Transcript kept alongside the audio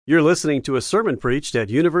You're listening to a sermon preached at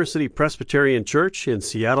University Presbyterian Church in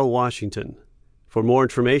Seattle, Washington. For more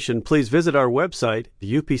information, please visit our website,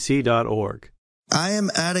 upc.org. I am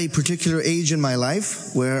at a particular age in my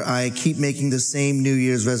life where I keep making the same New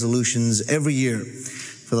Year's resolutions every year.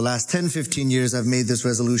 For the last 10, 15 years, I've made this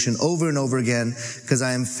resolution over and over again because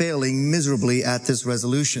I am failing miserably at this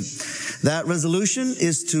resolution. That resolution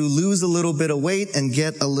is to lose a little bit of weight and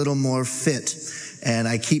get a little more fit. And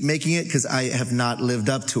I keep making it because I have not lived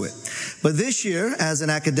up to it. But this year, as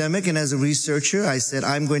an academic and as a researcher, I said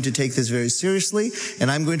I'm going to take this very seriously,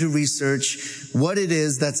 and I'm going to research what it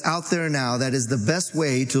is that's out there now that is the best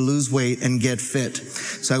way to lose weight and get fit.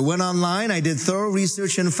 So I went online, I did thorough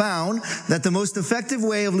research, and found that the most effective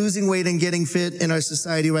way of losing weight and getting fit in our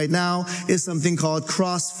society right now is something called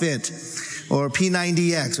CrossFit, or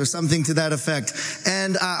P90X, or something to that effect.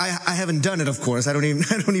 And I haven't done it, of course. I don't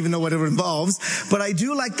even know what it involves. But I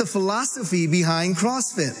do like the philosophy behind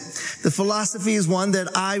CrossFit. The philosophy is one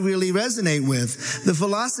that I really resonate with. The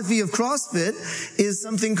philosophy of CrossFit is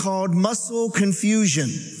something called muscle confusion,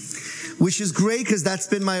 which is great because that's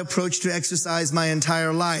been my approach to exercise my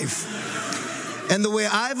entire life. And the way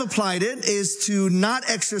I've applied it is to not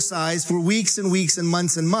exercise for weeks and weeks and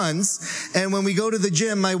months. And when we go to the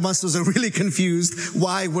gym, my muscles are really confused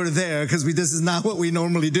why we're there, because this is not what we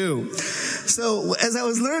normally do. So as I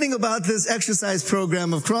was learning about this exercise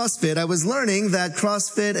program of CrossFit, I was learning that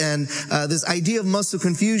CrossFit and this idea of muscle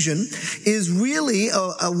confusion is really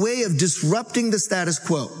a way of disrupting the status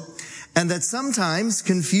quo. And that sometimes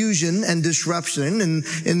confusion and disruption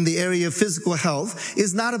in the area of physical health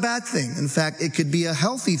is not a bad thing. In fact, it could be a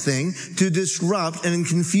healthy thing to disrupt and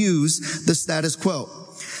confuse the status quo.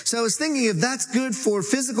 So I was thinking, if that's good for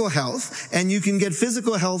physical health, and you can get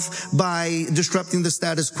physical health by disrupting the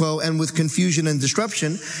status quo and with confusion and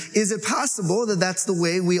disruption, is it possible that that's the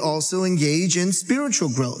way we also engage in spiritual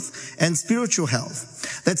growth and spiritual health?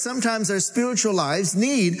 That sometimes our spiritual lives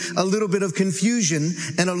need a little bit of confusion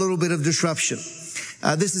and a little bit of disruption.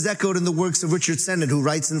 This is echoed in the works of Richard Sennett, who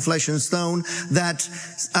writes in Flesh and Stone that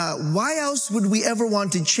why else would we ever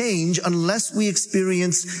want to change unless we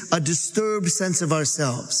experience a disturbed sense of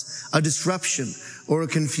ourselves, a disruption or a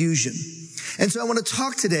confusion? And so I want to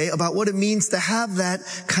talk today about what it means to have that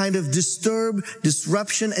kind of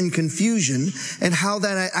disruption and confusion, and how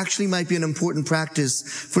that actually might be an important practice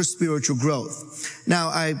for spiritual growth. Now,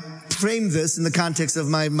 I framed this in the context of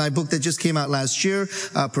my book that just came out last year,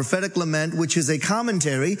 Prophetic Lament, which is a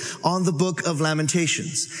commentary on the book of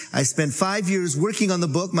Lamentations. I spent 5 years working on the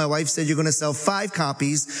book. My wife said, you're going to sell 5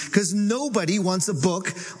 copies because nobody wants a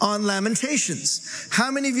book on Lamentations.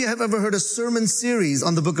 How many of you have ever heard a sermon series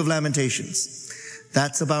on the book of Lamentations?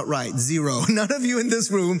 That's about right. 0. None of you in this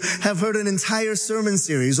room have heard an entire sermon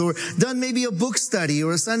series or done maybe a book study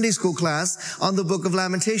or a Sunday school class on the book of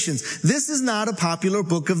Lamentations. This is not a popular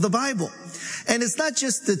book of the Bible. And it's not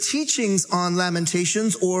just the teachings on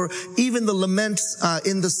Lamentations or even the laments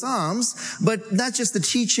in the Psalms, but not just the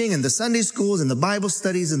teaching and the Sunday schools and the Bible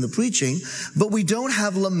studies and the preaching, but we don't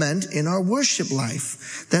have lament in our worship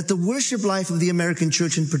life. That the worship life of the American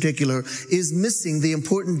church in particular is missing the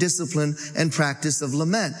important discipline and practice of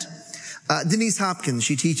lament. Denise Hopkins,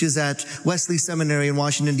 she teaches at Wesley Seminary in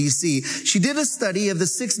Washington, D.C. She did a study of the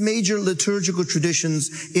 6 major liturgical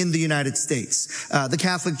traditions in the United States. The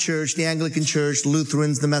Catholic Church, the Anglican Church, the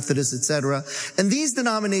Lutherans, the Methodists, etc. And these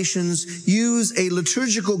denominations use a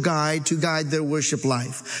liturgical guide to guide their worship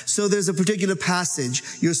life. So there's a particular passage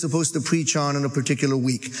you're supposed to preach on in a particular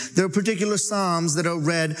week. There are particular psalms that are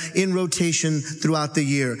read in rotation throughout the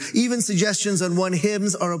year. Even suggestions on what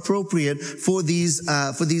hymns are appropriate for these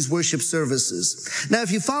worship services. Now,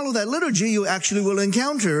 if you follow that liturgy, you actually will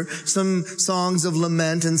encounter some songs of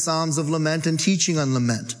lament and psalms of lament and teaching on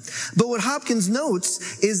lament. But what Hopkins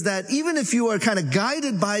notes is that even if you are kind of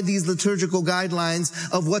guided by these liturgical guidelines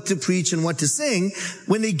of what to preach and what to sing,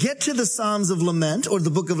 when they get to the Psalms of Lament or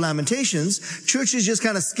the book of Lamentations, churches just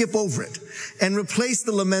kind of skip over it and replace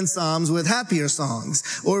the lament psalms with happier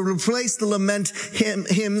songs, or replace the lament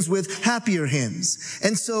hymns with happier hymns.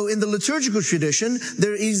 And so in the liturgical tradition,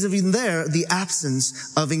 there is even there the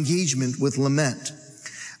absence of engagement with lament.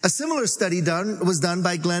 A similar study was done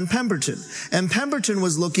by Glenn Pemberton. And Pemberton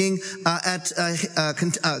was looking at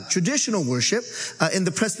traditional worship in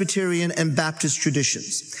the Presbyterian and Baptist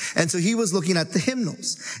traditions. And so he was looking at the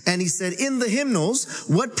hymnals. And he said, in the hymnals,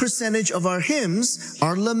 what percentage of our hymns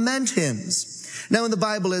are lament hymns? Now in the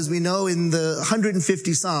Bible, as we know, in the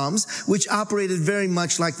 150 Psalms, which operated very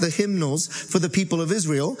much like the hymnals for the people of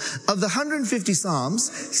Israel, of the 150 Psalms,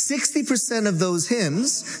 60% of those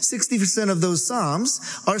hymns, 60% of those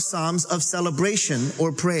Psalms are Psalms of celebration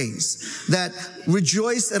or praise that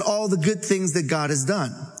rejoice at all the good things that God has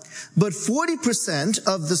done. But 40%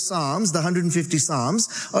 of the Psalms, the 150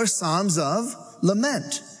 Psalms, are Psalms of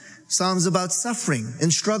lament, Psalms about suffering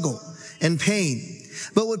and struggle and pain.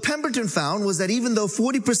 But what Pemberton found was that even though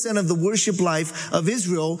 40% of the worship life of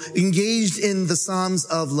Israel engaged in the Psalms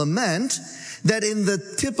of lament, that in the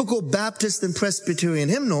typical Baptist and Presbyterian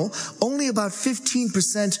hymnal, only about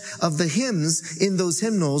 15% of the hymns in those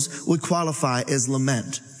hymnals would qualify as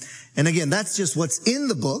lament. And again, that's just what's in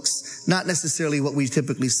the books, not necessarily what we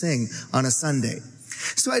typically sing on a Sunday.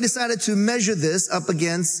 So I decided to measure this up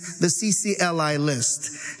against the CCLI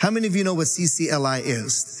list. How many of you know what CCLI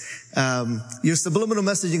is? Your subliminal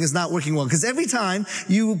messaging is not working well, because every time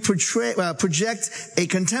you project a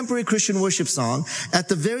contemporary Christian worship song, at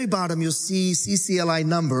the very bottom you'll see CCLI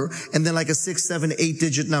number and then like a 6, 7, 8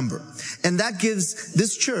 digit number. And that gives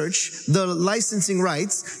this church the licensing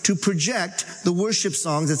rights to project the worship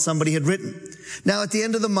songs that somebody had written. Now at the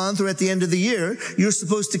end of the month or at the end of the year, you're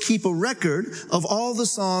supposed to keep a record of all the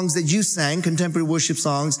songs that you sang, contemporary worship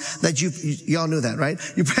songs that y'all knew that, right?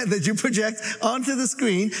 That you project onto the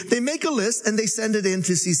screen. They make a list and they send it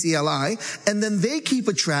into CCLI, and then they keep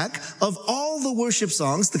a track of all the worship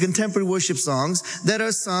songs, the contemporary worship songs that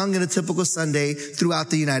are sung in a typical Sunday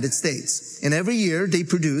throughout the United States. And every year they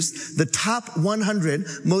produce the top 100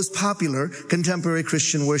 most popular contemporary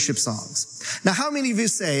Christian worship songs. Now, how many of you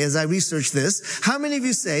say, as I research this, how many of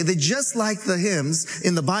you say that just like the hymns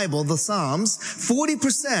in the Bible, the Psalms,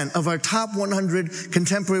 40% of our top 100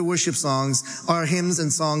 contemporary worship songs are hymns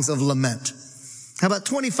and songs of lament? How about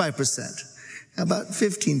 25%? How about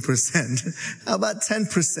 15%? How about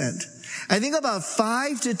 10%? I think about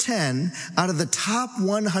 5 to 10 out of the top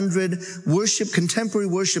 100 contemporary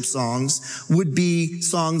worship songs would be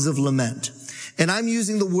songs of lament. And I'm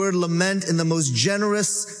using the word lament in the most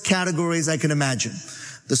generous categories I can imagine.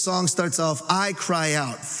 The song starts off, I cry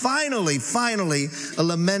out. Finally, a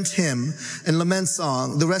lament hymn and lament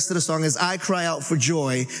song. The rest of the song is, I cry out for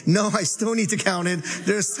joy. No, I still need to count it.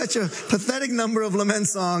 There's such a pathetic number of lament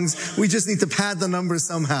songs. We just need to pad the numbers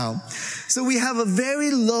somehow. So we have a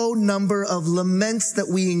very low number of laments that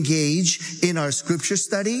we engage in our scripture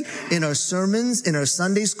study, in our sermons, in our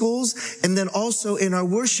Sunday schools, and then also in our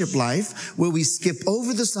worship life, where we skip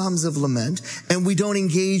over the Psalms of lament and we don't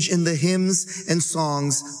engage in the hymns and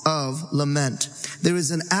songs of lament. There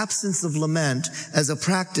is an absence of lament as a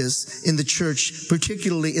practice in the church,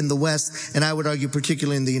 particularly in the West, and I would argue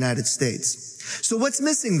particularly in the United States. So what's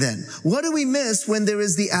missing then? What do we miss when there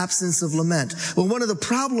is the absence of lament? Well, one of the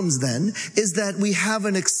problems then is that we have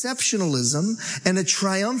an exceptionalism and a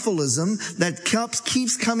triumphalism that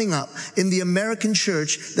keeps coming up in the American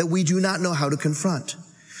church that we do not know how to confront.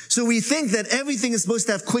 So we think that everything is supposed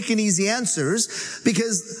to have quick and easy answers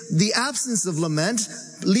because the absence of lament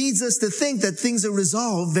leads us to think that things are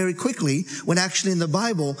resolved very quickly, when actually in the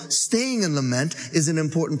Bible, staying in lament is an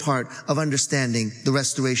important part of understanding the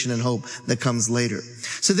restoration and hope that comes later.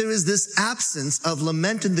 So there is this absence of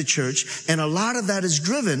lament in the church, and a lot of that is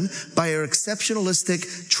driven by our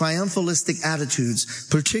exceptionalistic, triumphalistic attitudes,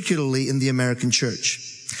 particularly in the American church.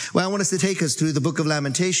 Well, I want us to take us to the book of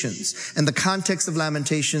Lamentations and the context of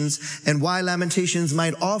Lamentations and why Lamentations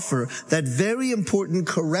might offer that very important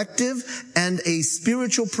corrective and a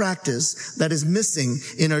spiritual practice that is missing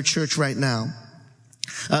in our church right now.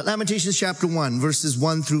 Lamentations chapter 1, verses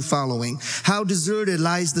 1 through following. How deserted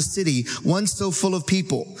lies the city, once so full of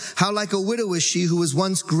people. How like a widow is she who was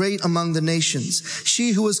once great among the nations.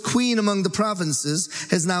 She who was queen among the provinces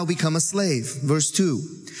has now become a slave. Verse 2.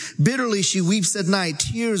 Bitterly she weeps at night.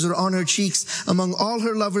 Tears are on her cheeks. Among all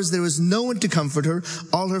her lovers there is no one to comfort her.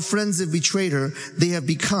 All her friends have betrayed her. They have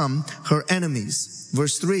become her enemies.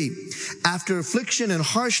 Verse 3, after affliction and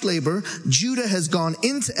harsh labor, Judah has gone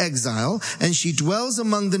into exile, and she dwells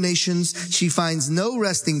among the nations. She finds no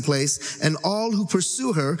resting place, and all who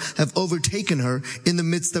pursue her have overtaken her in the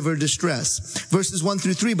midst of her distress. Verses 1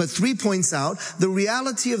 through 3, but 3 points out the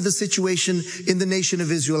reality of the situation in the nation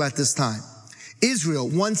of Israel at this time. Israel,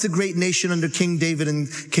 once a great nation under King David and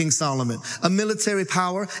King Solomon, a military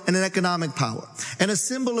power and an economic power. And a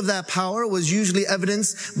symbol of that power was usually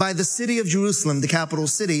evidenced by the city of Jerusalem, the capital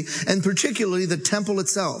city, and particularly the temple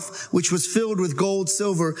itself, which was filled with gold,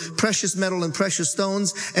 silver, precious metal, and precious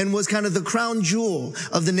stones, and was kind of the crown jewel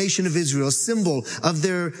of the nation of Israel, a symbol of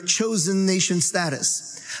their chosen nation status.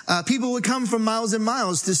 People would come from miles and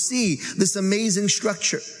miles to see this amazing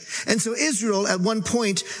structure. And so Israel, at one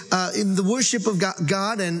point, in the worship of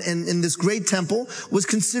God and in this great temple, was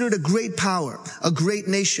considered a great power, a great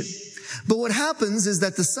nation. But what happens is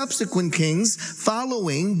that the subsequent kings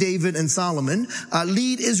following David and Solomon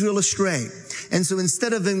lead Israel astray. And so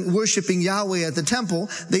instead of worshiping Yahweh at the temple,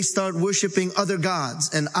 they start worshiping other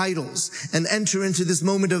gods and idols and enter into this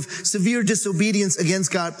moment of severe disobedience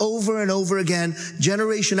against God over and over again,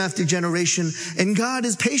 generation after generation. And God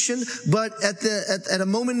is patient, but at a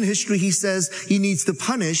moment in history, he says he needs to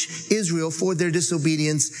punish Israel for their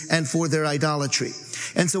disobedience and for their idolatry.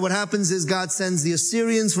 And so what happens is God sends the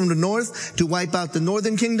Assyrians from the north to wipe out the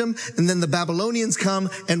northern kingdom, and then the Babylonians come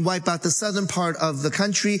and wipe out the southern part of the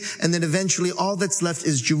country, and then eventually all that's left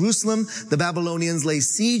is Jerusalem. The Babylonians lay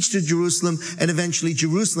siege to Jerusalem, and eventually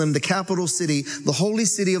Jerusalem, the capital city, the holy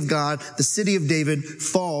city of God, the city of David,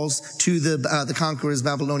 falls to the conquerors,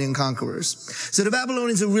 Babylonian conquerors. So the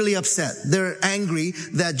Babylonians are really upset. They're angry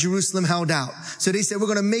that Jerusalem held out. So they said, we're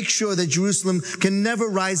going to make sure that Jerusalem can never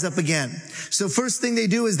rise up again. So first thing they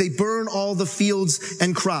do is they burn all the fields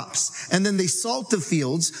and crops, and then they salt the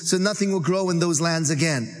fields so nothing will grow in those lands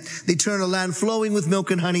again. They turn a land flowing with milk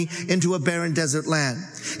and honey into a barren desert land.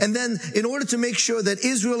 And then in order to make sure that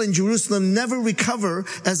Israel and Jerusalem never recover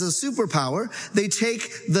as a superpower, they take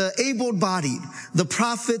the able-bodied, the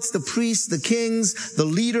prophets, the priests, the kings, the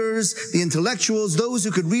leaders, the intellectuals, those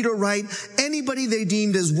who could read or write, anybody they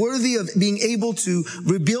deemed as worthy of being able to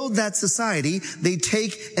rebuild that society, they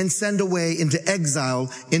take and send away into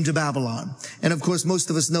exile into Babylon. And of course, most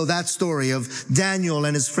of us know that story of Daniel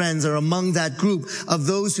and his friends are among that group of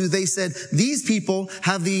those who they said, these people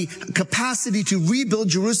have the capacity to rebuild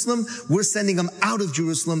Jerusalem. We're sending them out of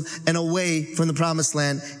Jerusalem and away from the promised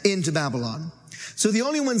land into Babylon. So the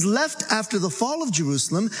only ones left after the fall of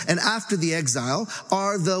Jerusalem and after the exile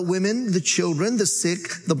are the women, the children, the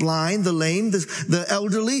sick, the blind, the lame, the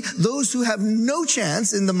elderly, those who have no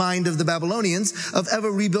chance in the mind of the Babylonians of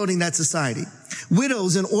ever rebuilding that society.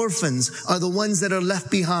 Widows and orphans are the ones that are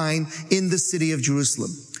left behind in the city of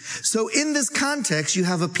Jerusalem. So in this context, you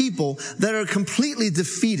have a people that are completely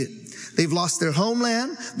defeated. They've lost their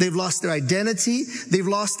homeland. They've lost their identity. They've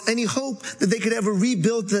lost any hope that they could ever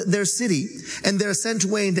rebuild their city. And they're sent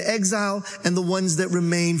away into exile, and the ones that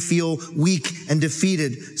remain feel weak and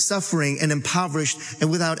defeated, suffering and impoverished,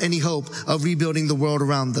 and without any hope of rebuilding the world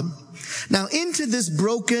around them. Now, into this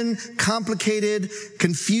broken, complicated,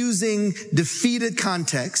 confusing, defeated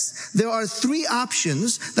context, there are three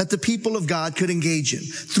options that the people of God could engage in.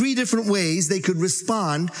 Three different ways they could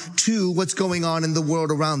respond to what's going on in the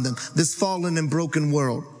world around them, this fallen and broken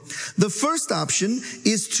world. The first option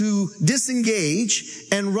is to disengage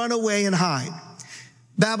and run away and hide.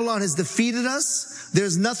 Babylon has defeated us.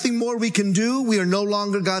 There's nothing more we can do. We are no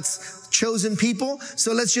longer God's chosen people.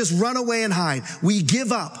 So let's just run away and hide. We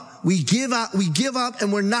give up. We give up,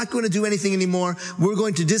 and we're not going to do anything anymore. We're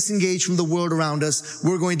going to disengage from the world around us.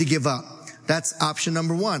 We're going to give up. That's option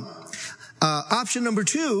number one. Option number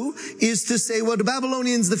two is to say, well, the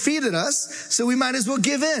Babylonians defeated us, so we might as well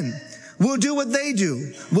give in. We'll do what they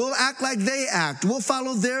do. We'll act like they act. We'll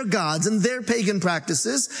follow their gods and their pagan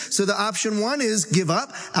practices. So the option one is give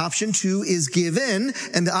up. Option two is give in.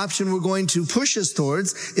 And the option we're going to push us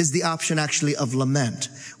towards is the option actually of lament,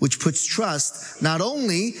 which puts trust not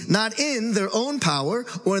in their own power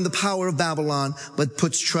or in the power of Babylon, but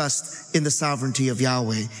puts trust in the sovereignty of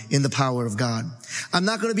Yahweh, in the power of God. I'm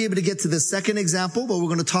not going to be able to get to the second example, but we're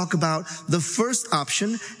going to talk about the first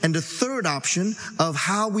option and the third option of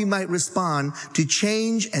how we might respond to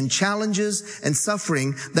change and challenges and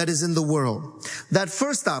suffering that is in the world. That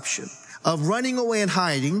first option of running away and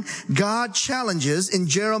hiding, God challenges in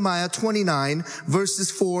Jeremiah 29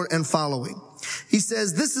 verses 4 and following. He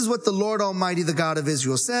says, this is what the Lord Almighty, the God of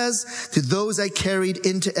Israel, says to those I carried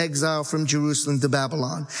into exile from Jerusalem to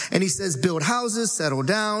Babylon. And he says, build houses, settle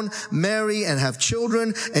down, marry and have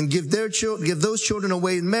children, and give those children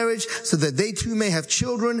away in marriage so that they too may have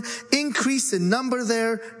children. Increase in number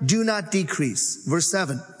there, do not decrease. Verse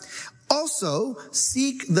 7. Also,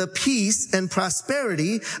 seek the peace and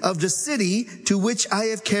prosperity of the city to which I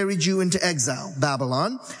have carried you into exile,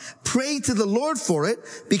 Babylon. Pray to the Lord for it,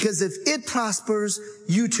 because if it prospers,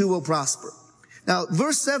 you too will prosper. Now,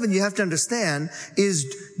 verse 7, you have to understand, is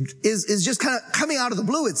just kind of coming out of the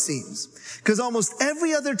blue, it seems. Because almost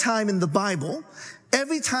every other time in the Bible,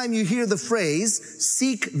 every time you hear the phrase,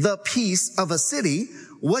 seek the peace of a city,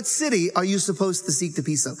 what city are you supposed to seek the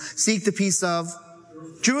peace of? Seek the peace of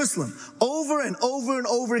Jerusalem. Over and over and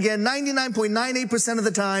over again, 99.98% of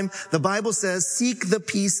the time, the Bible says, seek the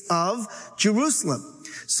peace of Jerusalem.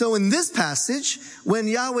 So in this passage, when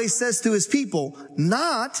Yahweh says to his people,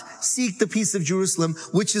 not seek the peace of Jerusalem,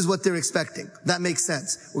 which is what they're expecting. That makes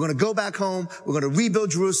sense. We're going to go back home. We're going to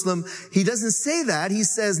rebuild Jerusalem. He doesn't say that. He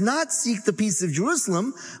says not seek the peace of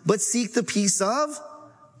Jerusalem, but seek the peace of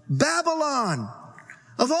Babylon.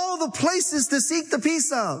 Of all the places to seek the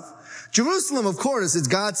peace of. Jerusalem, of course, is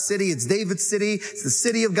God's city. It's David's city. It's the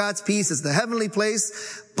city of God's peace. It's the heavenly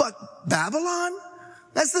place. But Babylon?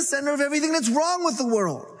 That's the center of everything that's wrong with the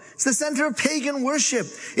world. It's the center of pagan worship.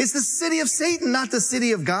 It's the city of Satan, not the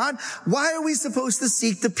city of God. Why are we supposed to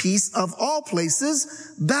seek the peace of all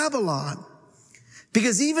places, Babylon?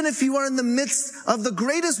 Because even if you are in the midst of the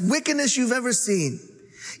greatest wickedness you've ever seen,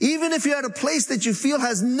 even if you're at a place that you feel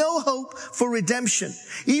has no hope for redemption,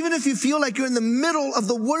 even if you feel like you're in the middle of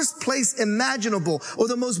the worst place imaginable or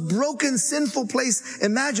the most broken, sinful place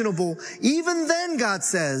imaginable, even then, God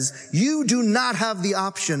says, you do not have the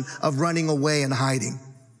option of running away and hiding.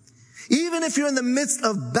 Even if you're in the midst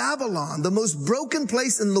of Babylon, the most broken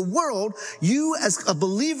place in the world, you as a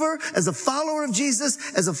believer, as a follower of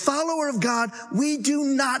Jesus, as a follower of God, we do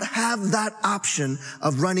not have that option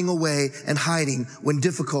of running away and hiding when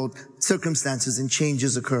difficult circumstances and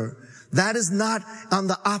changes occur. That is not on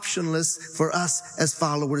the option list for us as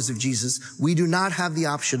followers of Jesus. We do not have the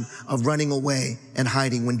option of running away and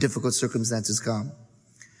hiding when difficult circumstances come.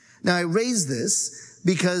 Now, I raise this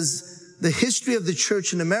because the history of the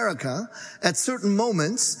church in America, at certain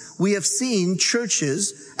moments, we have seen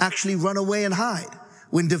churches actually run away and hide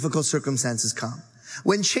when difficult circumstances come.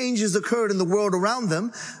 When changes occurred in the world around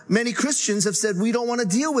them, many Christians have said, we don't want to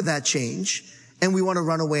deal with that change, and we want to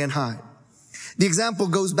run away and hide. The example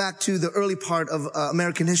goes back to the early part of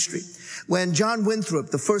American history, when John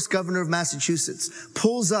Winthrop, the first governor of Massachusetts,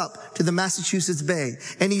 pulls up to the Massachusetts Bay,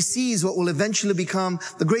 and he sees what will eventually become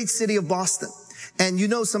the great city of Boston. And you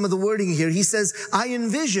know some of the wording here. He says, I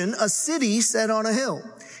envision a city set on a hill.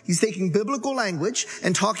 He's taking biblical language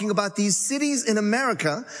and talking about these cities in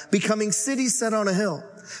America becoming cities set on a hill.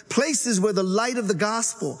 Places where the light of the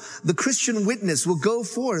gospel, the Christian witness will go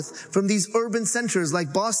forth from these urban centers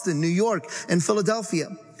like Boston, New York, and Philadelphia.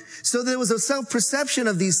 So there was a self-perception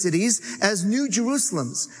of these cities as New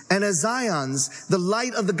Jerusalems and as Zions, the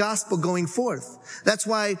light of the gospel going forth. That's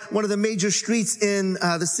why one of the major streets in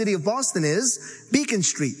the city of Boston is Beacon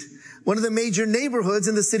Street. One of the major neighborhoods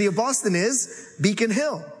in the city of Boston is Beacon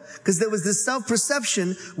Hill. Because there was this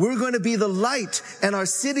self-perception, we're going to be the light and our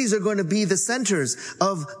cities are going to be the centers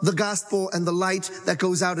of the gospel and the light that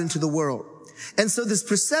goes out into the world. And so this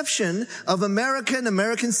perception of America and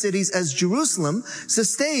American cities as Jerusalem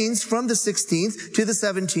sustains from the 16th to the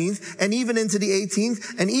 17th and even into the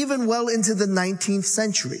 18th and even well into the 19th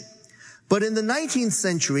century. But in the 19th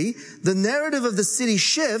century, the narrative of the city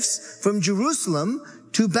shifts from Jerusalem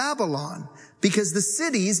to Babylon because the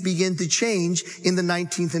cities begin to change in the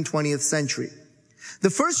 19th and 20th century. The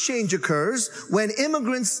first change occurs when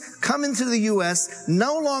immigrants come into the U.S.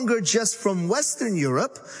 no longer just from Western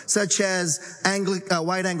Europe, such as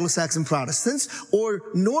white Anglo-Saxon Protestants, or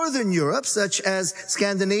Northern Europe, such as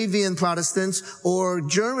Scandinavian Protestants or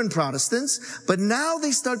German Protestants, but now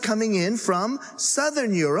they start coming in from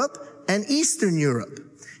Southern Europe and Eastern Europe.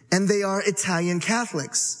 And they are Italian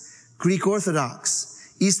Catholics, Greek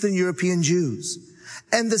Orthodox, Eastern European Jews.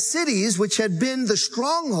 And the cities which had been the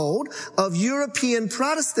stronghold of European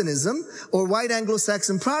Protestantism or white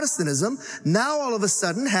Anglo-Saxon Protestantism now all of a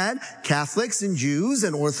sudden had Catholics and Jews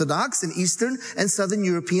and Orthodox and Eastern and Southern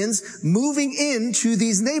Europeans moving into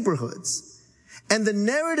these neighborhoods. And the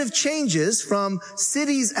narrative changes from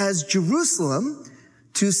cities as Jerusalem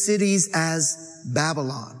to cities as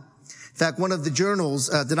Babylon. In fact, one of the journals,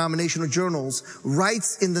 denominational journals,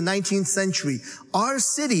 writes in the 19th century, our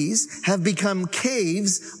cities have become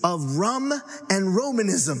caves of rum and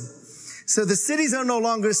Romanism. So the cities are no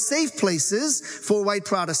longer safe places for white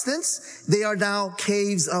Protestants. They are now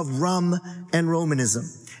caves of rum and Romanism.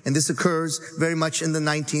 And this occurs very much in the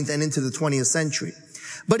 19th and into the 20th century.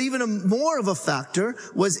 But even more of a factor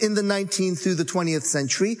was in the 19th through the 20th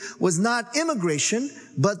century was not immigration,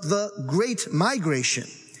 but the Great Migration.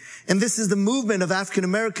 And this is the movement of African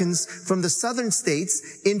Americans from the southern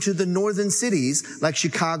states into the northern cities like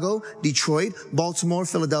Chicago, Detroit, Baltimore,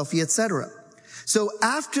 Philadelphia, etc. So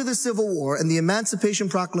after the Civil War and the Emancipation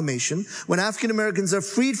Proclamation, when African Americans are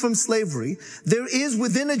freed from slavery, there is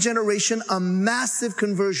within a generation a massive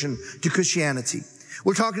conversion to Christianity.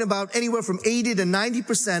 We're talking about anywhere from 80 to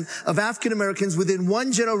 90% of African Americans within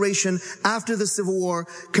one generation after the Civil War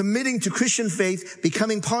committing to Christian faith,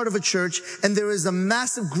 becoming part of a church, and there is a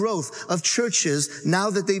massive growth of churches now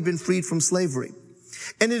that they've been freed from slavery.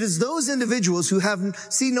 And it is those individuals who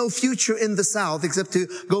see no future in the South except to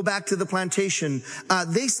go back to the plantation.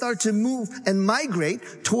 They start to move and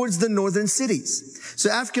migrate towards the northern cities. So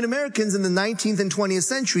African Americans in the 19th and 20th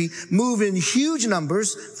century move in huge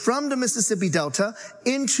numbers from the Mississippi Delta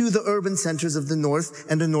into the urban centers of the North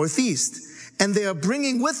and the Northeast. And they are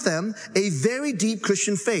bringing with them a very deep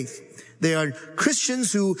Christian faith. They are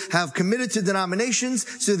Christians who have committed to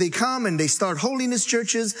denominations, so they come and they start holiness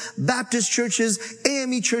churches, Baptist churches,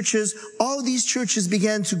 AME churches. All these churches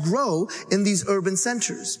began to grow in these urban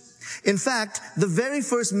centers. In fact, the very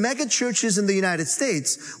first mega churches in the United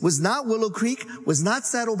States was not Willow Creek, was not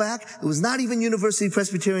Saddleback, it was not even University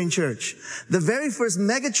Presbyterian Church. The very first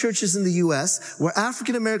mega churches in the U.S. were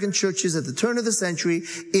African American churches at the turn of the century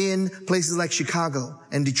in places like Chicago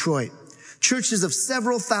and Detroit. Churches of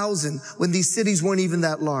several thousand when these cities weren't even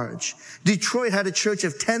that large. Detroit had a church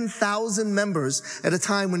of 10,000 members at a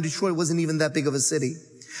time when Detroit wasn't even that big of a city.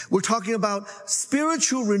 We're talking about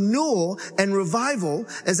spiritual renewal and revival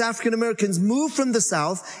as African Americans move from the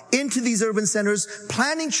South into these urban centers,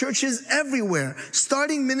 planting churches everywhere,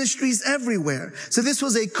 starting ministries everywhere. So this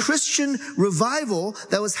was a Christian revival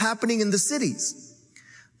that was happening in the cities.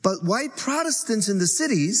 But white Protestants in the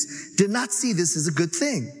cities did not see this as a good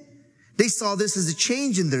thing. They saw this as a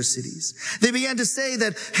change in their cities. They began to say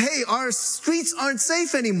that, hey, our streets aren't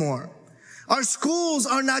safe anymore. Our schools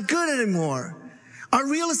are not good anymore. Our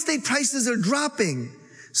real estate prices are dropping.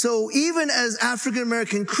 So even as African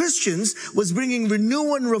American Christians was bringing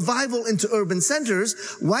renewal and revival into urban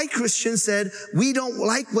centers, white Christians said, we don't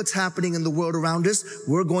like what's happening in the world around us.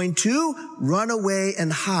 We're going to run away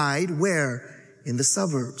and hide where? In the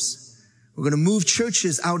suburbs. We're going to move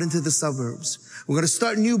churches out into the suburbs. We're going to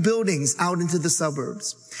start new buildings out into the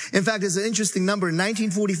suburbs. In fact, there's an interesting number. In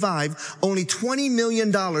 1945, only $20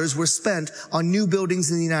 million were spent on new buildings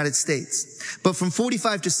in the United States. But from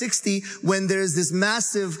 45 to 60, when there's this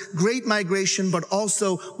massive great migration, but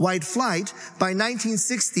also white flight, by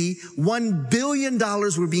 1960, $1 billion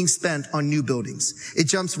were being spent on new buildings. It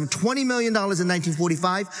jumps from $20 million in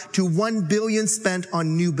 1945 to $1 billion spent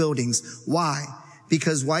on new buildings. Why?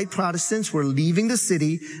 Because white Protestants were leaving the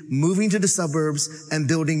city, moving to the suburbs, and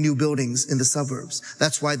building new buildings in the suburbs.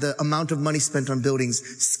 That's why the amount of money spent on buildings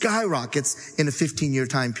skyrockets in a 15-year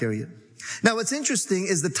time period. Now, what's interesting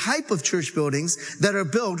is the type of church buildings that are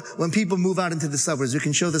built when people move out into the suburbs. We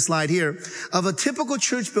can show the slide here of a typical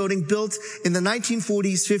church building built in the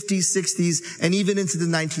 1940s, 50s, 60s, and even into the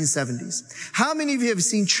 1970s. How many of you have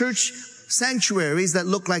seen church sanctuaries that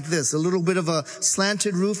look like this, a little bit of a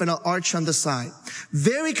slanted roof and an arch on the side?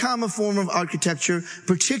 Very common form of architecture,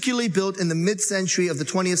 particularly built in the mid-century of the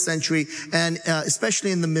 20th century and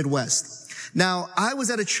especially in the Midwest. Now, I was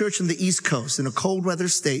at a church on the East Coast in a cold weather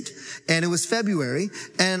state, and it was February,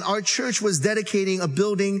 and our church was dedicating a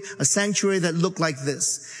building, a sanctuary that looked like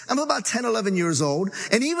this. I'm about 10, 11 years old,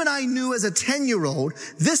 and even I knew as a 10-year-old,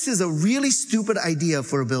 this is a really stupid idea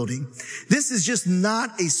for a building. This is just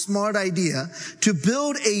not a smart idea to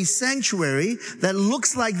build a sanctuary that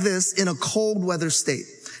looks like this in a cold weather state.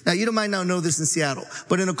 Now, you might not know this in Seattle,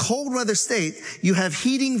 but in a cold weather state, you have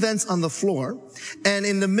heating vents on the floor. And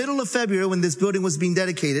in the middle of February, when this building was being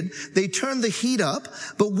dedicated, they turned the heat up.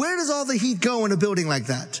 But where does all the heat go in a building like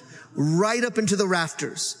that? Right up into the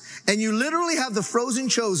rafters. And you literally have the frozen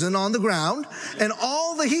chosen on the ground and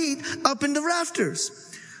all the heat up in the rafters.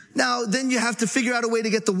 Now, then you have to figure out a way to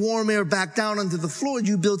get the warm air back down onto the floor.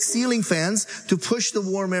 You build ceiling fans to push the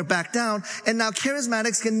warm air back down. And now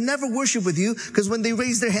charismatics can never worship with you because when they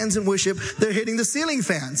raise their hands in worship, they're hitting the ceiling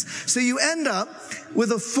fans. So you end up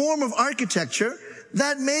with a form of architecture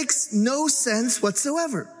that makes no sense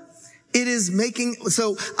whatsoever.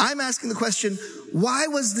 So I'm asking the question, why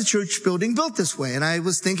was the church building built this way? And I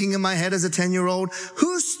was thinking in my head as a 10-year-old,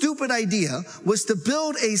 whose stupid idea was to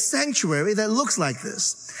build a sanctuary that looks like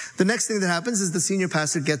this? The next thing that happens is the senior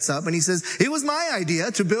pastor gets up and he says, it was my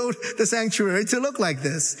idea to build the sanctuary to look like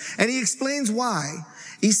this. And he explains why.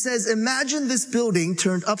 He says, imagine this building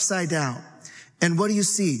turned upside down. And what do you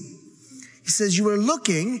see? He says, you are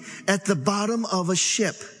looking at the bottom of a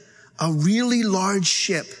ship, a really large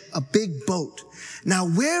ship, a big boat. Now,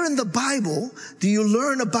 where in the Bible do you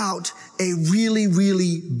learn about a really,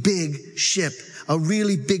 really big ship, a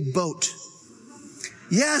really big boat?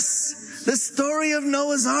 Yes, the story of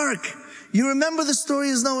Noah's Ark. You remember the story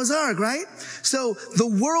is Noah's Ark, right? So the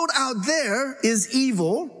world out there is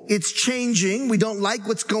evil. It's changing. We don't like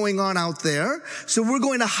what's going on out there. So we're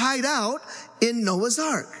going to hide out in Noah's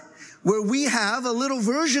Ark, where we have a little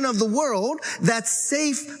version of the world that's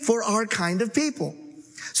safe for our kind of people.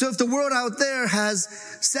 So if the world out there has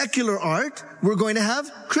secular art, we're going to have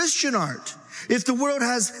Christian art. If the world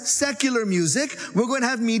has secular music, we're going to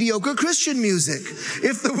have mediocre Christian music.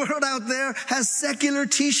 If the world out there has secular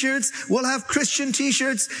t-shirts, we'll have Christian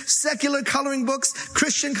t-shirts, secular coloring books,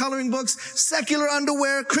 Christian coloring books, secular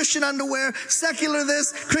underwear, Christian underwear, secular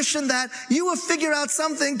this, Christian that. You will figure out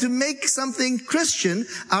something to make something Christian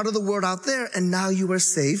out of the world out there, and now you are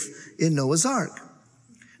safe in Noah's Ark.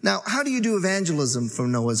 Now, how do you do evangelism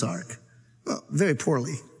from Noah's Ark? Well, very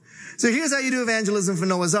poorly. So here's how you do evangelism for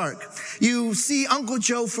Noah's Ark. You see Uncle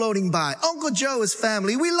Joe floating by. Uncle Joe is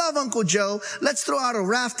family. We love Uncle Joe. Let's throw out a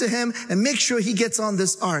raft to him and make sure he gets on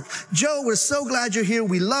this ark. Joe, we're so glad you're here.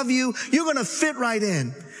 We love you. You're going to fit right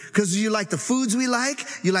in because you like the foods we like.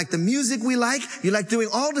 You like the music we like. You like doing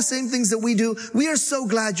all the same things that we do. We are so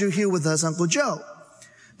glad you're here with us, Uncle Joe.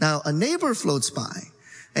 Now, a neighbor floats by.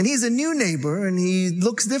 And he's a new neighbor, and he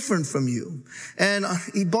looks different from you. And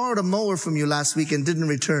he borrowed a mower from you last week and didn't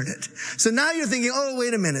return it. So now you're thinking, oh,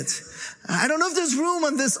 wait a minute. I don't know if there's room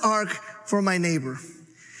on this ark for my neighbor.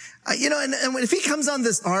 And if he comes on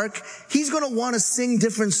this ark, he's going to want to sing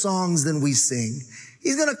different songs than we sing.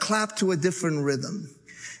 He's going to clap to a different rhythm.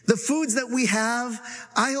 The foods that we have,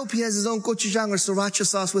 I hope he has his own gochujang or sriracha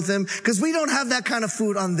sauce with him, because we don't have that kind of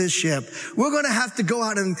food on this ship. We're going to have to go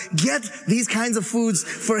out and get these kinds of foods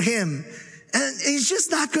for him. And he's just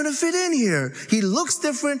not going to fit in here. He looks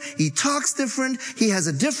different. He talks different. He has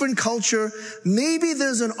a different culture. Maybe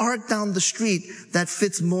there's an ark down the street that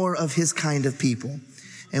fits more of his kind of people.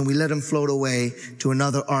 And we let him float away to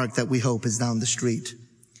another ark that we hope is down the street.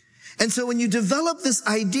 And so when you develop this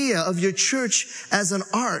idea of your church as an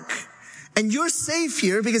ark, and you're safe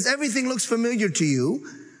here because everything looks familiar to you,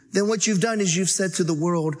 then what you've done is you've said to the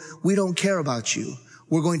world, we don't care about you.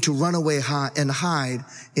 We're going to run away and hide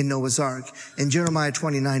in Noah's Ark. And Jeremiah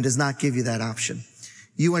 29 does not give you that option.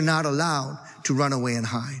 You are not allowed to run away and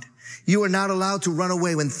hide. You are not allowed to run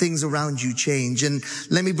away when things around you change. And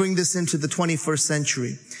let me bring this into the 21st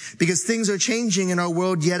century, because things are changing in our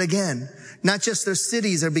world yet again. Not just our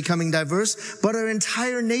cities are becoming diverse, but our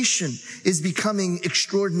entire nation is becoming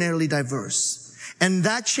extraordinarily diverse. And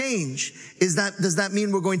that change, does that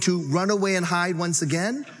mean we're going to run away and hide once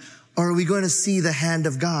again? Or are we going to see the hand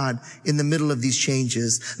of God in the middle of these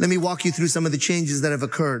changes? Let me walk you through some of the changes that have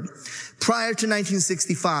occurred. Prior to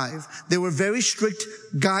 1965, there were very strict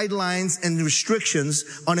guidelines and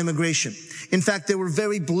restrictions on immigration. In fact, there were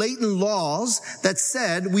very blatant laws that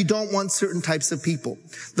said we don't want certain types of people.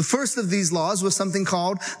 The first of these laws was something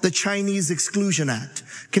called the Chinese Exclusion Act.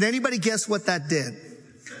 Can anybody guess what that did?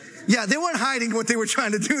 Yeah, they weren't hiding what they were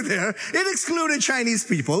trying to do there. It excluded Chinese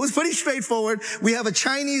people. It was pretty straightforward. We have a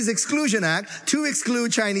Chinese Exclusion Act to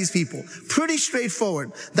exclude Chinese people. Pretty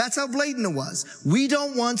straightforward. That's how blatant it was. We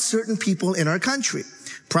don't want certain people in our country.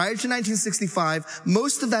 Prior to 1965,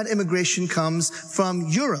 most of that immigration comes from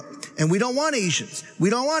Europe. And we don't want Asians.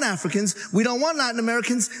 We don't want Africans. We don't want Latin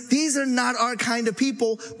Americans. These are not our kind of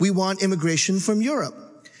people. We want immigration from Europe.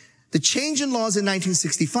 The change in laws in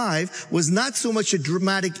 1965 was not so much a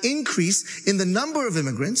dramatic increase in the number of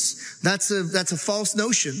immigrants. That's a false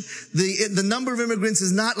notion. The number of immigrants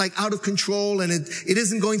is not like out of control and it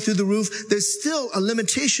isn't going through the roof. There's still a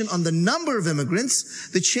limitation on the number of immigrants.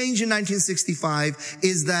 The change in 1965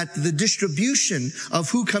 is that the distribution of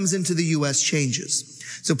who comes into the U.S. changes.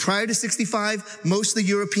 So prior to 65, mostly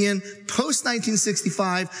European. Post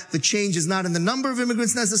 1965, the change is not in the number of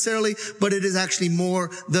immigrants necessarily, but it is actually more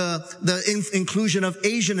the inclusion of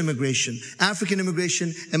Asian immigration, African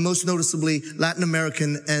immigration, and most noticeably Latin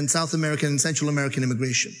American and South American and Central American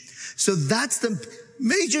immigration. So that's the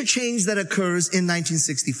major change that occurs in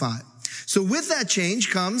 1965. So with that change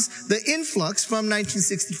comes the influx from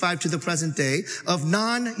 1965 to the present day of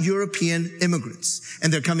non-European immigrants.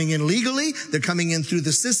 And they're coming in legally, they're coming in through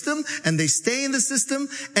the system, and they stay in the system.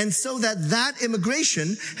 And so that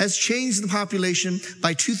immigration has changed the population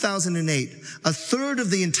by 2008. A third of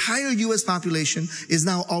the entire U.S. population is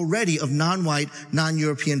now already of non-white,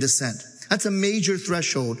 non-European descent. That's a major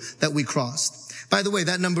threshold that we crossed. By the way,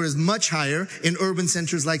 that number is much higher in urban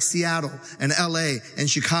centers like Seattle and LA and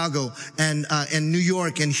Chicago and New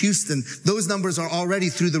York and Houston. Those numbers are already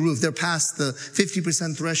through the roof. They're past the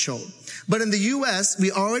 50% threshold. But in the U.S.,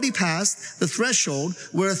 we already passed the threshold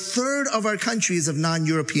where a third of our country is of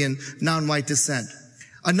non-European, non-white descent.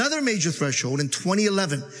 Another major threshold in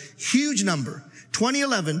 2011, huge number,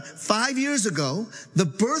 2011, 5 years ago, the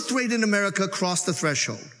birth rate in America crossed the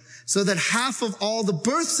threshold, so that half of all the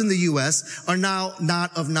births in the U.S. are now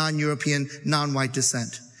not of non-European, non-white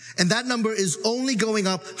descent. And that number is only going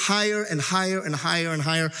up higher and higher and higher and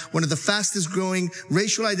higher. One of the fastest growing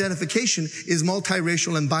racial identification is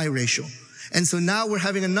multiracial and biracial. And so now we're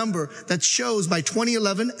having a number that shows by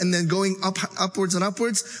 2011 and then going upwards and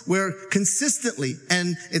upwards, where consistently,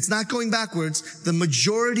 and it's not going backwards, the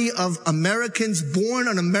majority of Americans born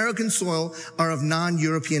on American soil are of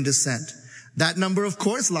non-European descent. That number, of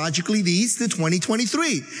course, logically leads to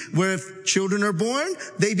 2023, where if children are born,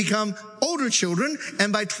 they become older children.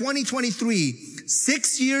 And by 2023,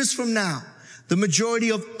 6 years from now, the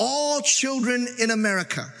majority of all children in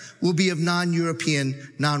America will be of non-European,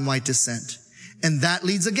 non-white descent. And that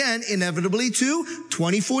leads again, inevitably, to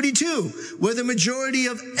 2042, where the majority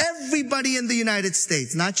of everybody in the United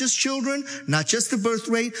States, not just children, not just the birth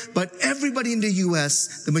rate, but everybody in the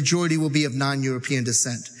U.S., the majority will be of non-European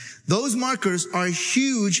descent. Those markers are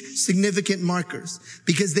huge, significant markers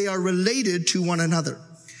because they are related to one another.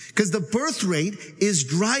 Because the birth rate is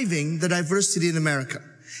driving the diversity in America.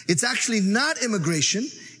 It's actually not immigration,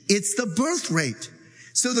 it's the birth rate.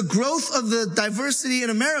 So the growth of the diversity in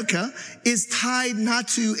America is tied not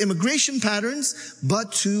to immigration patterns,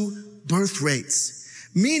 but to birth rates.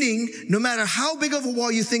 Meaning, no matter how big of a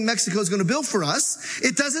wall you think Mexico is going to build for us,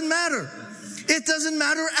 it doesn't matter. It doesn't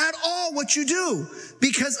matter at all what you do,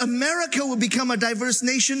 because America will become a diverse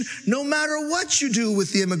nation no matter what you do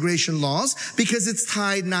with the immigration laws, because it's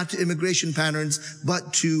tied not to immigration patterns,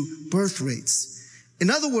 but to birth rates. In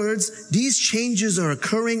other words, these changes are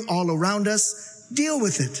occurring all around us. Deal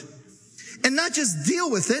with it. And not just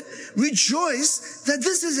deal with it, rejoice that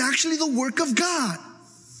this is actually the work of God.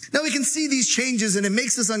 Now we can see these changes and it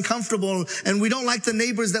makes us uncomfortable and we don't like the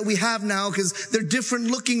neighbors that we have now because they're different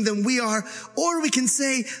looking than we are. Or we can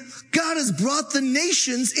say, God has brought the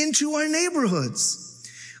nations into our neighborhoods.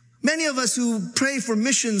 Many of us who pray for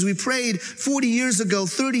missions, we prayed 40 years ago,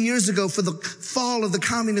 30 years ago for the fall of the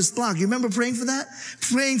communist bloc. You remember praying for that?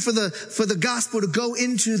 Praying for the gospel to go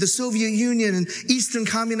into the Soviet Union and Eastern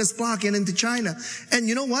Communist bloc and into China. And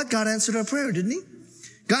you know what? God answered our prayer, didn't he?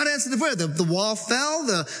 God answered the prayer. The wall fell,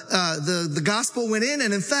 the gospel went in,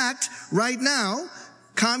 and in fact, right now,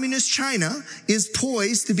 Communist China is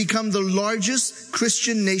poised to become the largest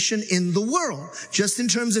Christian nation in the world. Just in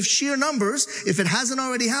terms of sheer numbers, if it hasn't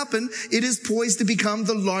already happened, it is poised to become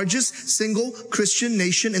the largest single Christian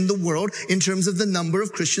nation in the world in terms of the number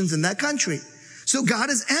of Christians in that country. So God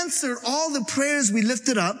has answered all the prayers we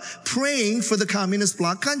lifted up praying for the communist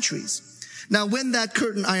bloc countries. Now, when that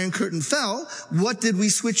Iron Curtain fell, what did we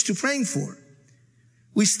switch to praying for?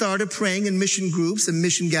 We started praying in mission groups and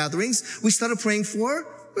mission gatherings. We started praying for,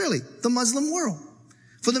 really, the Muslim world,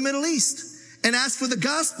 for the Middle East, and asked for the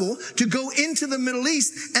gospel to go into the Middle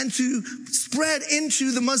East and to spread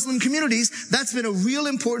into the Muslim communities. That's been a real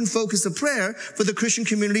important focus of prayer for the Christian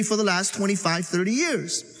community for the last 25, 30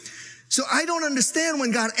 years. So I don't understand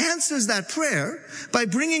when God answers that prayer by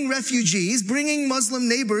bringing refugees, bringing Muslim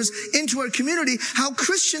neighbors into our community, how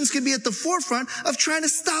Christians can be at the forefront of trying to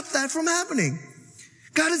stop that from happening.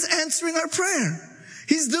 God is answering our prayer.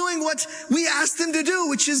 He's doing what we asked him to do,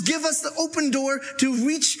 which is give us the open door to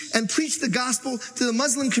reach and preach the gospel to the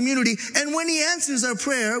Muslim community. And when he answers our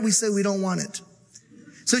prayer, we say we don't want it.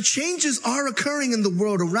 So changes are occurring in the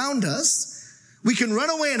world around us. We can run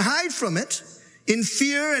away and hide from it in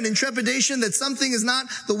fear and in trepidation that something is not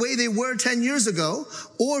the way they were 10 years ago.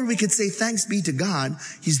 Or we could say, thanks be to God,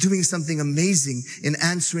 he's doing something amazing in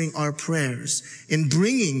answering our prayers, in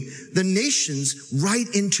bringing the nations right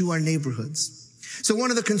into our neighborhoods. So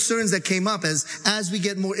one of the concerns that came up as we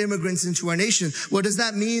get more immigrants into our nation, well, does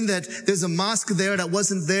that mean that there's a mosque there that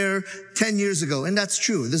wasn't there 10 years ago? And that's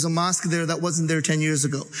true. There's a mosque there that wasn't there 10 years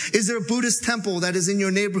ago. Is there a Buddhist temple that is in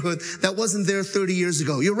your neighborhood that wasn't there 30 years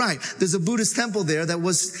ago? You're right. There's a Buddhist temple there that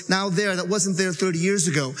was now there that wasn't there 30 years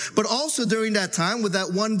ago. But also during that time, with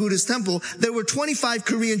that one Buddhist temple, there were 25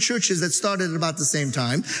 Korean churches that started at about the same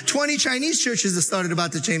time, 20 Chinese churches that started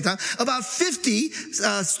about the same time, about 50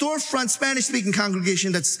 storefront Spanish-speaking congregations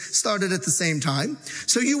that's started at the same time.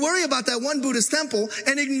 So you worry about that one Buddhist temple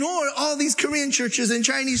and ignore all these Korean churches and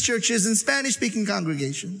Chinese churches and Spanish-speaking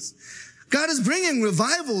congregations. God is bringing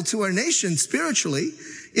revival to our nation spiritually.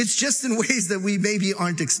 It's just in ways that we maybe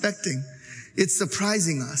aren't expecting. It's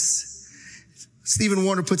surprising us. Stephen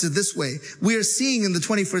Warner puts it this way. We are seeing in the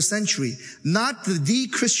 21st century not the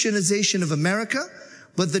de-Christianization of America,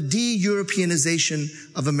 but the de-Europeanization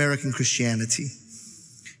of American Christianity.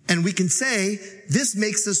 And we can say, this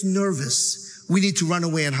makes us nervous. We need to run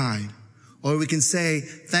away and hide. Or we can say,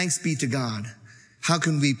 thanks be to God. How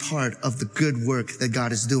can we be part of the good work that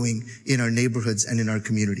God is doing in our neighborhoods and in our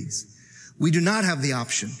communities? We do not have the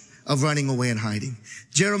option of running away and hiding.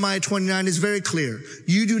 Jeremiah 29 is very clear.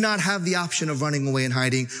 You do not have the option of running away and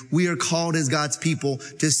hiding. We are called as God's people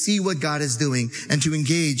to see what God is doing and to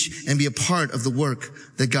engage and be a part of the work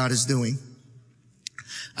that God is doing.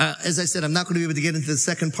 As I said, I'm not going to be able to get into the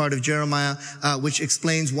second part of Jeremiah, which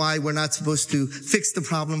explains why we're not supposed to fix the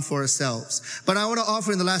problem for ourselves. But I want to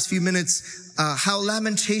offer in the last few minutes how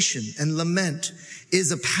lamentation and lament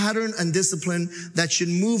is a pattern and discipline that should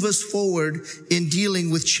move us forward in dealing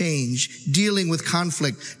with change, dealing with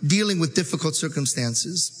conflict, dealing with difficult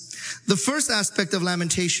circumstances. The first aspect of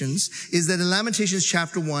Lamentations is that in Lamentations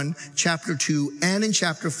chapter 1, chapter 2, and in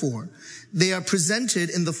chapter 4, they are presented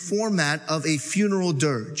in the format of a funeral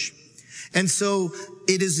dirge. And so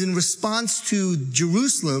it is in response to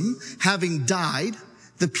Jerusalem having died,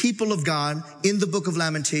 the people of God in the book of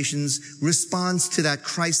Lamentations responds to that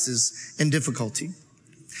crisis and difficulty.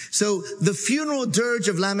 So the funeral dirge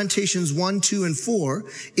of Lamentations 1, 2, and 4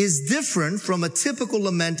 is different from a typical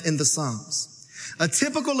lament in the Psalms. A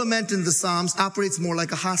typical lament in the Psalms operates more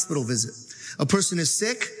like a hospital visit. A person is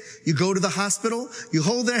sick, you go to the hospital, you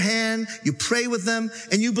hold their hand, you pray with them,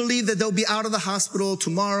 and you believe that they'll be out of the hospital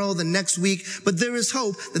tomorrow, the next week, but there is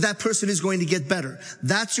hope that that person is going to get better.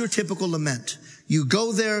 That's your typical lament. You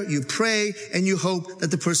go there, you pray, and you hope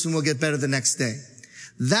that the person will get better the next day.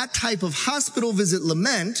 That type of hospital visit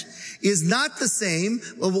lament is not the same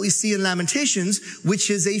as what we see in Lamentations,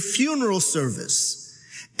 which is a funeral service.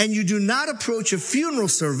 And you do not approach a funeral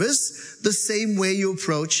service the same way you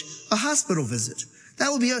approach a hospital visit.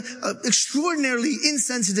 That would be extraordinarily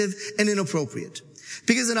insensitive and inappropriate.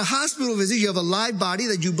 Because in a hospital visit, you have a live body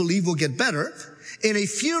that you believe will get better. In a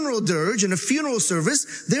funeral dirge, in a funeral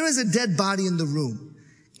service, there is a dead body in the room.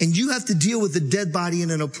 And you have to deal with the dead body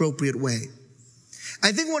in an appropriate way.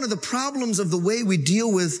 I think one of the problems of the way we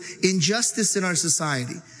deal with injustice in our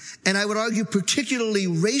society, and I would argue particularly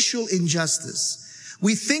racial injustice,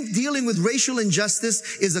 we think dealing with racial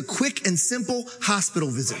injustice is a quick and simple hospital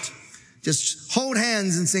visit. Just hold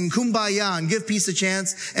hands and sing Kumbaya and give peace a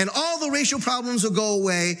chance, and all the racial problems will go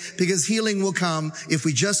away because healing will come if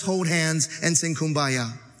we just hold hands and sing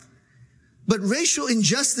Kumbaya. But racial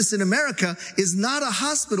injustice in America is not a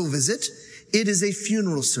hospital visit, it is a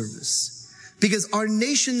funeral service. Because our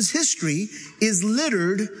nation's history is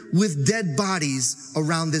littered with dead bodies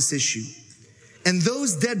around this issue. And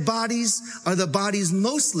those dead bodies are the bodies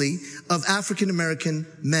mostly of African American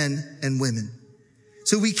men and women.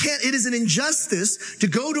 So it is an injustice to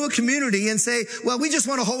go to a community and say, well, we just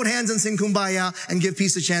want to hold hands and sing Kumbaya and give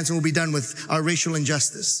peace a chance and we'll be done with our racial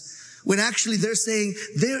injustice. When actually they're saying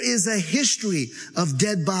there is a history of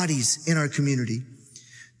dead bodies in our community.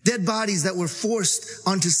 Dead bodies that were forced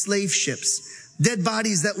onto slave ships. Dead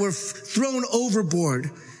bodies that were thrown overboard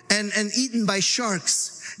and eaten by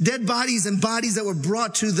sharks. Dead bodies and bodies that were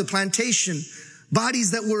brought to the plantation. Bodies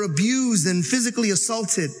that were abused and physically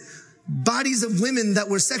assaulted. Bodies of women that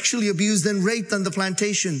were sexually abused and raped on the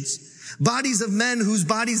plantations. Bodies of men whose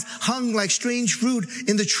bodies hung like strange fruit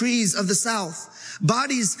in the trees of the South.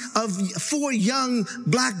 Bodies of 4 young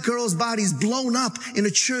black girls' bodies blown up in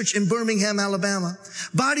a church in Birmingham, Alabama.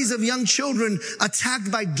 Bodies of young children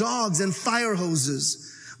attacked by dogs and fire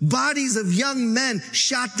hoses. Bodies of young men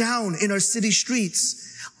shot down in our city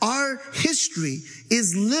streets. Our history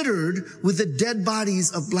is littered with the dead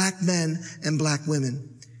bodies of black men and black women.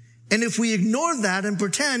 And if we ignore that and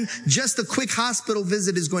pretend just a quick hospital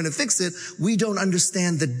visit is going to fix it, we don't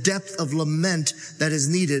understand the depth of lament that is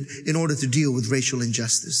needed in order to deal with racial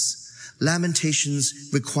injustice. Lamentations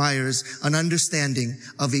requires an understanding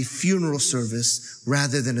of a funeral service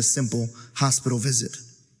rather than a simple hospital visit.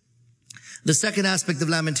 The second aspect of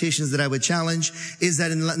Lamentations that I would challenge is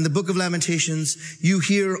that in the book of Lamentations, you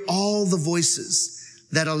hear all the voices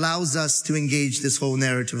that allows us to engage this whole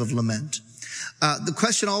narrative of lament. The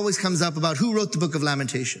question always comes up about who wrote the book of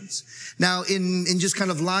Lamentations. Now, in just kind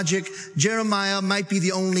of logic, Jeremiah might be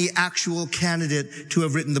the only actual candidate to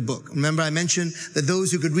have written the book. Remember, I mentioned that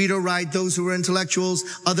those who could read or write, those who were intellectuals,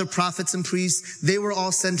 other prophets and priests, they were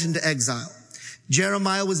all sent into exile.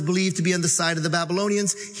 Jeremiah was believed to be on the side of the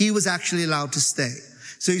Babylonians. He was actually allowed to stay.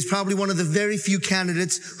 So he's probably one of the very few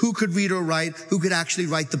candidates who could read or write, who could actually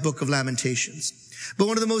write the book of Lamentations. But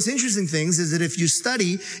one of the most interesting things is that if you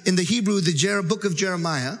study in the Hebrew the book of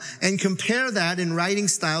Jeremiah and compare that in writing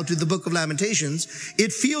style to the book of Lamentations,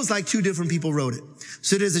 it feels like 2 different people wrote it.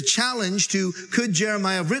 So there's a challenge to, could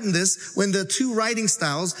Jeremiah have written this when the 2 writing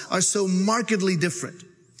styles are so markedly different?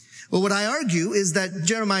 Well, what I argue is that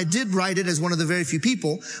Jeremiah did write it as one of the very few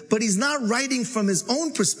people, but he's not writing from his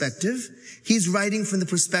own perspective. He's writing from the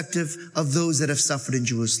perspective of those that have suffered in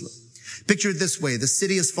Jerusalem. Picture it this way. The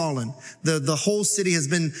city has fallen. The whole city has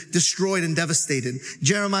been destroyed and devastated.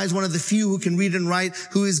 Jeremiah is one of the few who can read and write,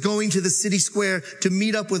 who is going to the city square to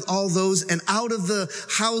meet up with all those. And out of the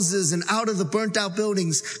houses and out of the burnt out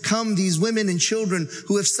buildings come these women and children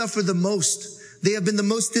who have suffered the most. They have been the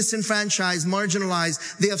most disenfranchised,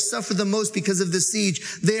 marginalized. They have suffered the most because of the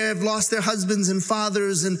siege. They have lost their husbands and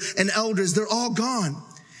fathers and elders. They're all gone.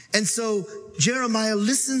 And so Jeremiah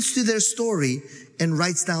listens to their story and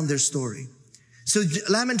writes down their story. So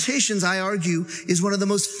Lamentations, I argue, is one of the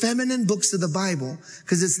most feminine books of the Bible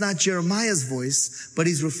because it's not Jeremiah's voice, but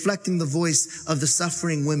he's reflecting the voice of the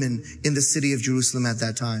suffering women in the city of Jerusalem at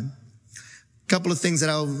that time. Couple of things that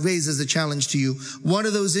I'll raise as a challenge to you. One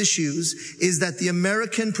of those issues is that the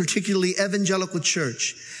American, particularly evangelical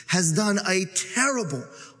church, has done a terrible,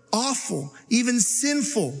 awful, even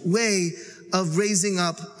sinful way of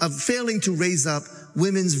failing to raise up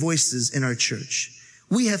women's voices in our church.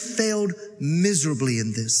 We have failed miserably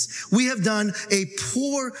in this. We have done a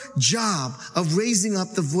poor job of raising up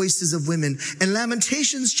the voices of women. And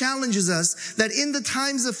Lamentations challenges us that in the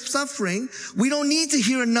times of suffering, we don't need to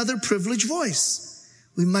hear another privileged voice.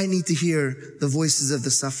 We might need to hear the voices of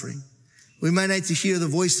the suffering. We might need to hear the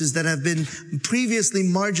voices that have been previously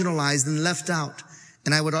marginalized and left out.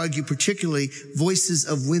 And I would argue particularly voices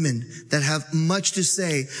of women that have much to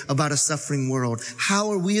say about a suffering world. How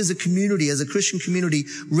are we as a community, as a Christian community,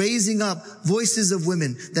 raising up voices of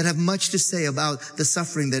women that have much to say about the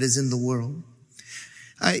suffering that is in the world?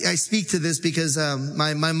 I speak to this because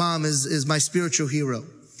my mom is my spiritual hero.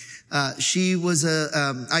 She was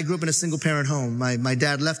I grew up in a single parent home. My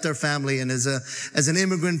dad left our family, and as an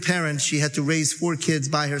immigrant parent, she had to raise 4 kids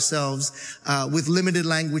by herself, with limited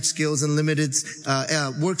language skills and limited,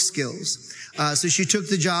 work skills. So she took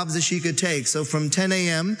the jobs that she could take. So from 10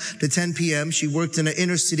 a.m. to 10 p.m., she worked in an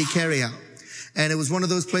inner city carryout. And it was one of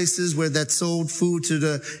those places where that sold food to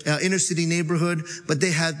the inner city neighborhood, but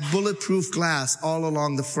they had bulletproof glass all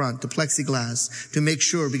along the front, the plexiglass, to make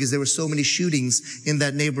sure, because there were so many shootings in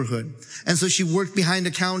that neighborhood. And so she worked behind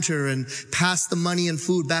the counter and passed the money and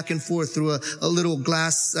food back and forth through a little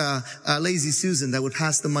glass Lazy Susan that would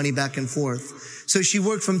pass the money back and forth. So she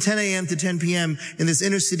worked from 10 a.m. to 10 p.m. in this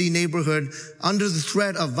inner city neighborhood under the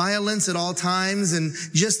threat of violence at all times, and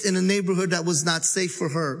just in a neighborhood that was not safe for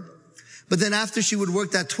her. But then after she would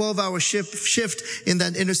work that 12-hour shift in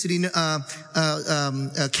that inner city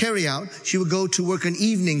carryout, she would go to work an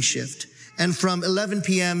evening shift. And from 11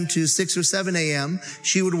 p.m. to 6 or 7 a.m.,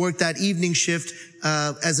 she would work that evening shift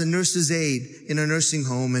as a nurse's aide in a nursing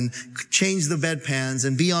home and change the bedpans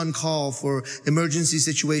and be on call for emergency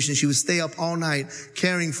situations. She would stay up all night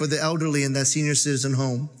caring for the elderly in that senior citizen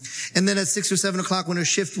home. And then at 6 or 7 o'clock when her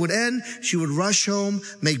shift would end, she would rush home,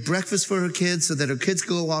 make breakfast for her kids so that her kids could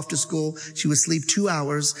go off to school. She would sleep 2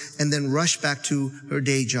 hours and then rush back to her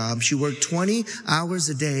day job. She worked 20 hours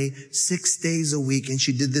a day, 6 days a week, and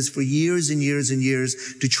she did this for years and years and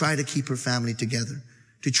years to try to keep her family together,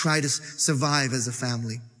 to try to survive as a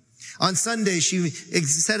family. On Sunday, she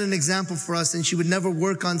set an example for us, and she would never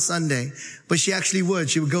work on Sunday, but she actually would.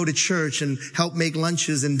 She would go to church and help make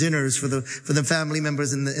lunches and dinners for the family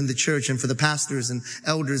members in the church and for the pastors and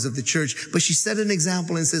elders of the church. But she set an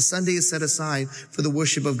example and says Sunday is set aside for the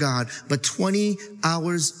worship of God. But 20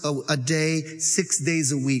 hours a day, 6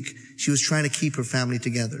 days a week, she was trying to keep her family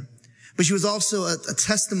together. But she was also a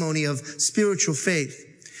testimony of spiritual faith.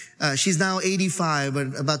 She's now 85,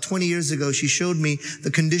 but about 20 years ago, she showed me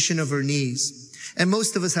the condition of her knees. And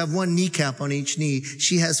most of us have one kneecap on each knee.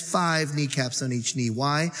 She has 5 kneecaps on each knee.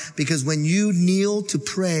 Why? Because when you kneel to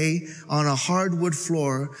pray on a hardwood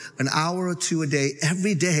floor an hour or 2 a day,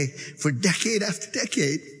 every day, for decade after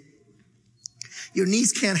decade, your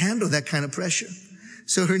knees can't handle that kind of pressure.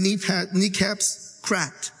 So her kneecaps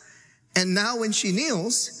cracked. And now when she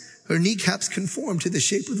kneels, her kneecaps conform to the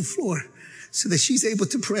shape of the floor, so that she's able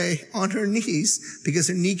to pray on her knees because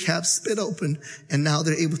her kneecaps split open, and now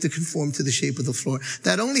they're able to conform to the shape of the floor.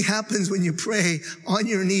 That only happens when you pray on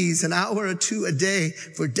your knees an hour or 2 a day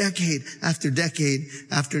for decade after decade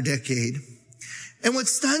after decade. And what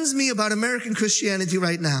stuns me about American Christianity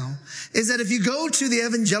right now is that if you go to the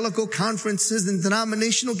evangelical conferences and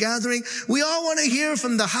denominational gathering, we all want to hear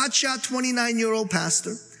from the hotshot 29-year-old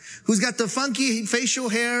pastor who's got the funky facial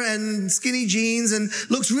hair and skinny jeans and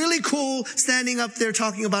looks really cool standing up there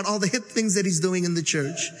talking about all the hip things that he's doing in the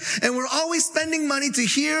church. And we're always spending money to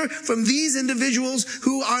hear from these individuals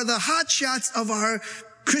who are the hotshots of our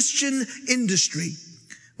Christian industry.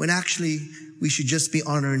 when actually we should just be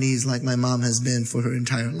on our knees like my mom has been for her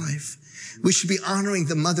entire life. We should be honoring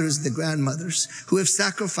the mothers, the grandmothers who have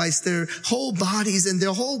sacrificed their whole bodies and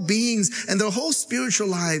their whole beings and their whole spiritual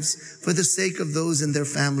lives for the sake of those in their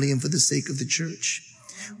family and for the sake of the church.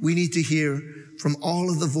 We need to hear from all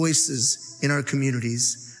of the voices in our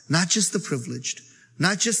communities, not just the privileged,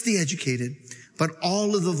 not just the educated, but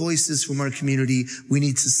all of the voices from our community. We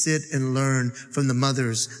need to sit and learn from the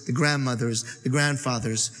mothers, the grandmothers, the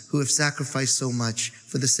grandfathers who have sacrificed so much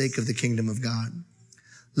for the sake of the kingdom of God.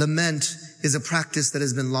 Lament is a practice that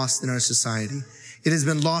has been lost in our society. It has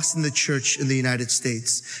been lost in the church in the United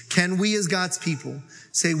States. Can we as God's people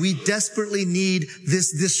say we desperately need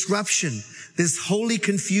this disruption, this holy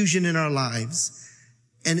confusion in our lives,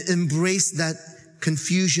 and embrace that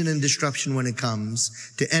confusion and disruption when it comes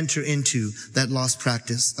to enter into that lost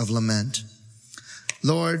practice of lament?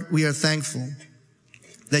 Lord, we are thankful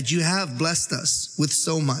that you have blessed us with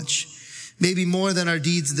so much, maybe more than our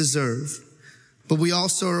deeds deserve. But we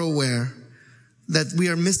also are aware that we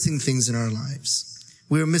are missing things in our lives.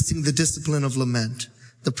 We are missing the discipline of lament,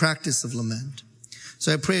 the practice of lament.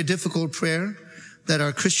 So I pray a difficult prayer that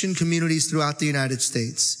our Christian communities throughout the United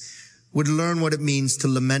States would learn what it means to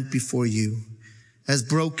lament before you as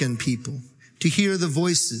broken people, to hear the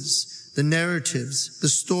voices, the narratives, the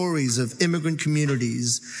stories of immigrant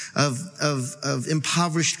communities, of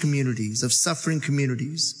impoverished communities, of suffering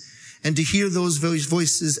communities, and to hear those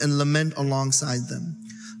voices and lament alongside them.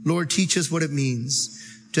 Lord, teach us what it means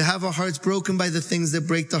to have our hearts broken by the things that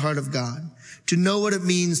break the heart of God, to know what it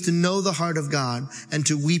means to know the heart of God, and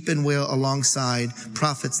to weep and wail alongside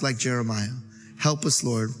prophets like Jeremiah. Help us,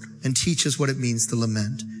 Lord, and teach us what it means to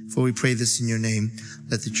lament. For we pray this in your name.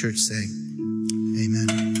 Let the church say,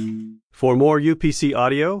 amen. For more UPC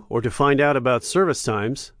audio or to find out about service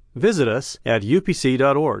times, visit us at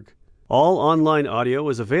upc.org. All online audio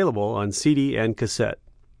is available on CD and cassette.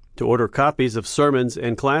 To order copies of sermons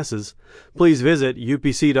and classes, please visit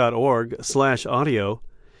upc.org/audio,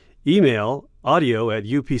 email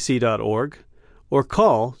audio@upc.org, or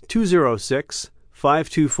call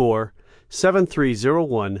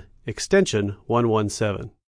 206-524-7301, extension 117.